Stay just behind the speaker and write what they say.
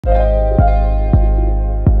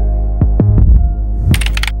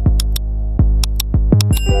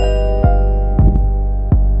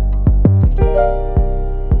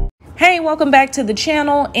Hey, welcome back to the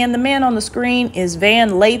channel, and the man on the screen is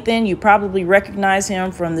Lathan. You probably recognize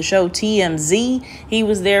him from the show TMZ. He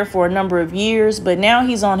was there for a number of years, but now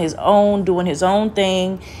he's on his own, doing his own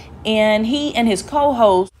thing, and he and his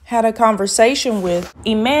co-host had a conversation with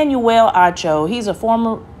Emmanuel Acho. He's a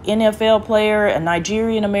former NFL player, a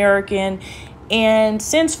Nigerian American, and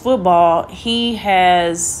since football, he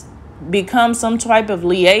has become some type of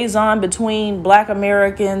liaison between Black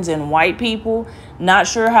Americans and white people. Not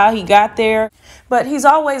sure how he got there, but he's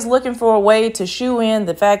always looking for a way to shoe in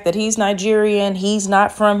the fact that he's Nigerian, he's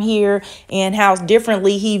not from here, and how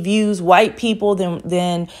differently he views white people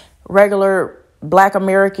than regular Black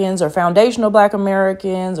Americans or foundational Black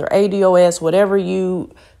Americans or ADOS, whatever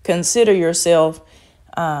you consider yourself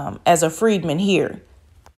as a freedman here.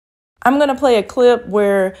 I'm going to play a clip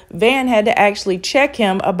where Van had to actually check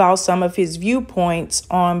him about some of his viewpoints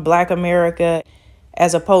on Black America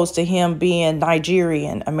as opposed to him being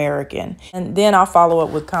Nigerian American. And then I'll follow up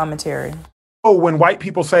with commentary. Oh, when white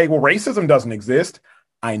people say, well, racism doesn't exist,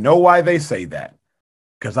 I know why they say that.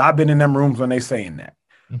 Because I've been in them rooms when they saying that.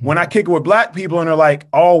 Mm-hmm. When I kick it with Black people and they're like,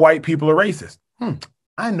 all white people are racist.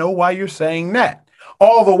 I know why you're saying that.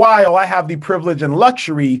 All the while, I have the privilege and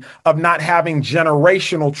luxury of not having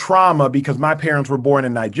generational trauma because my parents were born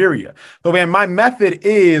in Nigeria. So, man, my method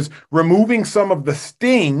is removing some of the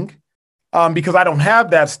sting because I don't have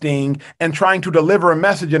that sting and trying to deliver a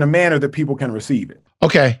message in a manner that people can receive it.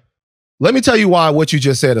 Okay. Let me tell you why what you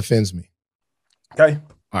just said offends me. Okay.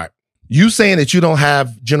 All right. You saying that you don't have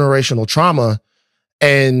generational trauma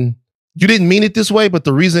and you didn't mean it this way, but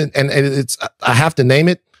the reason, and it's, I have to name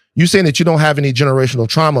it, you saying that you don't have any generational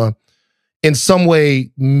trauma in some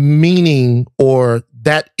way meaning, or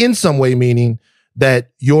that in some way meaning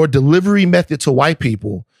that your delivery method to white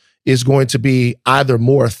people is going to be either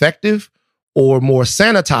more effective or more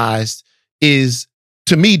sanitized is,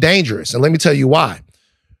 to me, dangerous. And let me tell you why.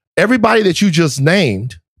 Everybody that you just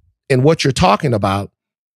named and what you're talking about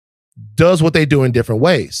does what they do in different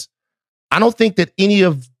ways. I don't think that any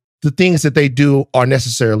of the things that they do are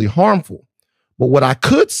necessarily harmful. But what I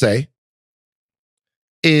could say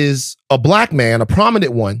is a Black man, a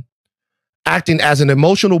prominent one, acting as an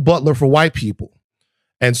emotional butler for white people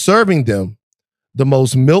and serving them the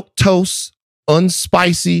most milquetoast,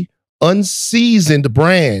 unspicy, unseasoned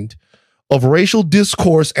brand of racial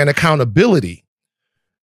discourse and accountability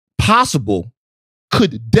possible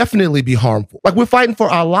could definitely be harmful. Like, we're fighting for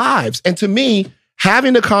our lives. And to me,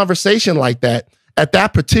 having a conversation like that at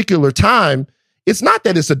that particular time, it's not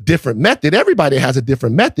that it's a different method. Everybody has a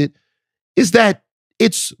different method. Is that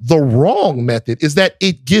it's the wrong method, is that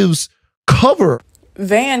it gives cover.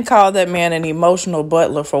 Van called that man an emotional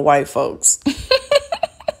butler for white folks.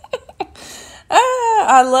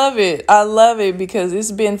 I love it. I love it because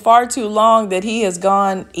it's been far too long that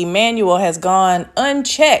Emmanuel has gone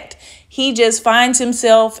unchecked. He just finds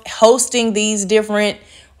himself hosting these different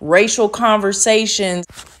racial conversations.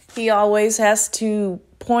 He always has to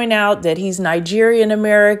point out that he's Nigerian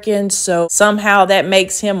American, so somehow that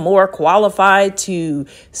makes him more qualified to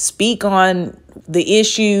speak on the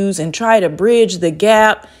issues and try to bridge the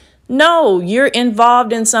gap. No, you're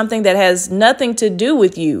involved in something that has nothing to do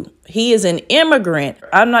with you. He is an immigrant.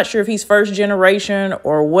 I'm not sure if he's first generation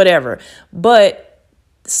or whatever, but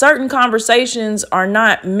certain conversations are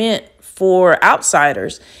not meant for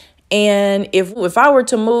outsiders. And if I were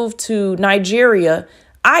to move to Nigeria,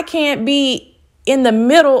 I can't be in the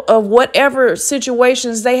middle of whatever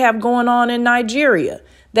situations they have going on in Nigeria.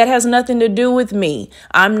 That has nothing to do with me.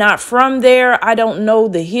 I'm not from there. I don't know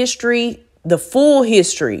the history, the full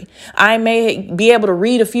history. I may be able to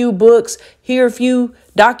read a few books, hear a few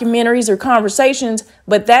documentaries or conversations,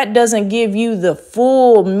 but that doesn't give you the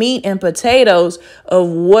full meat and potatoes of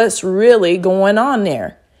what's really going on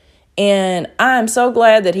there. And I'm so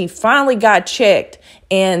glad that he finally got checked,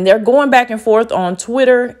 and they're going back and forth on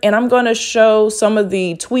Twitter. And I'm going to show some of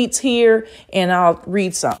the tweets here and I'll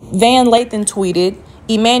read some. Van Lathan tweeted,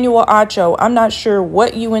 Emmanuel Acho, I'm not sure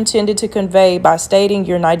what you intended to convey by stating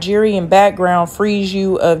your Nigerian background frees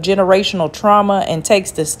you of generational trauma and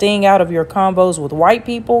takes the sting out of your convos with white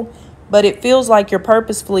people, but it feels like you're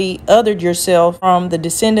purposefully othered yourself from the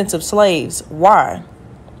descendants of slaves. Why?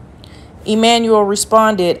 Emmanuel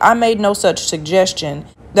responded, I made no such suggestion.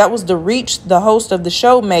 That was the reach the host of the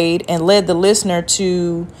show made and led the listener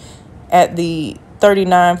to at the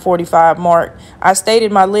 39:45 mark. I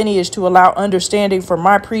stated my lineage to allow understanding for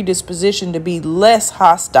my predisposition to be less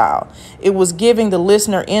hostile. It was giving the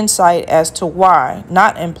listener insight as to why,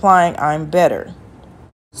 not implying I'm better.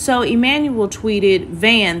 So Emmanuel tweeted,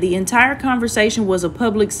 Van, the entire conversation was a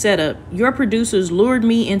public setup. Your producers lured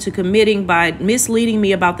me into committing by misleading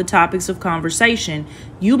me about the topics of conversation.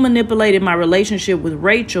 You manipulated my relationship with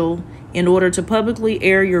Rachel in order to publicly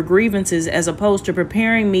air your grievances as opposed to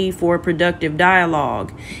preparing me for a productive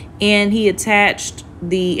dialogue. And he attached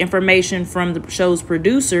the information from the show's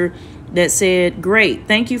producer that said, great,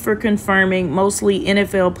 thank you for confirming mostly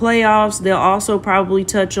NFL playoffs. They'll also probably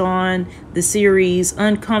touch on the series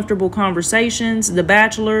Uncomfortable Conversations, The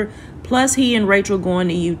Bachelor, plus he and Rachel going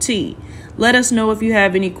to UT. Let us know if you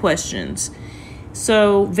have any questions.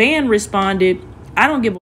 So Van responded, I don't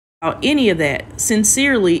give a about any of that.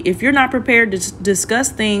 Sincerely, if you're not prepared to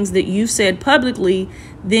discuss things that you said publicly,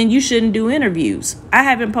 then you shouldn't do interviews. I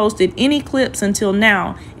haven't posted any clips until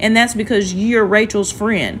now, and that's because you're Rachel's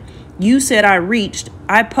friend. You said I reached.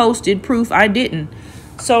 I posted proof I didn't.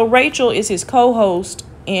 So Rachel is his co-host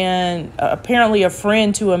and apparently a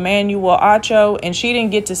friend to Emmanuel Acho, and she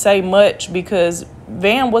didn't get to say much because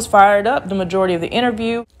Van was fired up the majority of the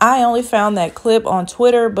interview. I only found that clip on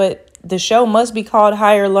Twitter, but the show must be called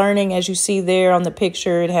Higher Learning. As you see there on the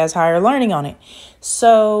picture, it has Higher Learning on it.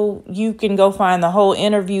 So you can go find the whole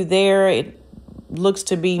interview there. It looks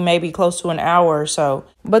to be maybe close to an hour or so.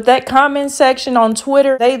 But that comment section on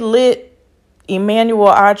Twitter, they lit Emmanuel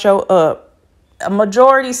Acho up. A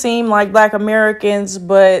majority seemed like Black Americans,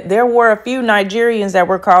 but there were a few Nigerians that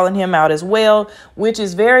were calling him out as well, which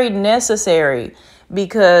is very necessary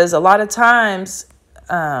because a lot of times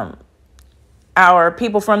our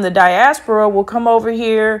people from the diaspora will come over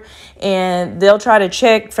here and they'll try to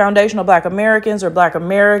check foundational Black Americans or Black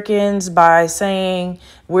Americans by saying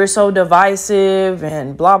we're so divisive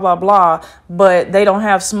and blah, blah, blah. But they don't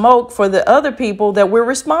have smoke for the other people that we're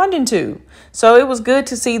responding to. So it was good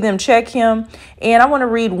to see them check him. And I want to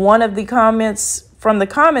read one of the comments from the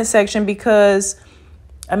comment section because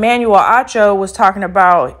Emmanuel Acho was talking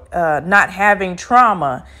about not having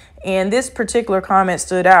trauma. And this particular comment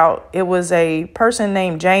stood out. It was a person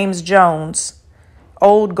named James Jones,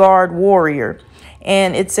 old guard warrior.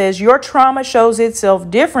 And it says, your trauma shows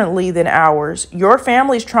itself differently than ours. Your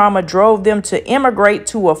family's trauma drove them to immigrate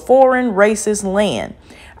to a foreign racist land.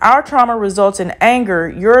 Our trauma results in anger.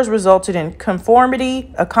 Yours resulted in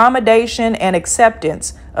conformity, accommodation, and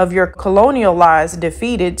acceptance of your colonialized,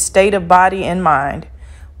 defeated state of body and mind.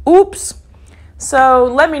 Oops. So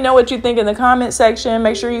let me know what you think in the comment section.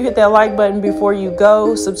 Make sure you hit that like button before you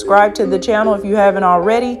go. Subscribe to the channel if you haven't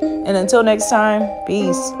already. And until next time,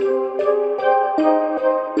 peace.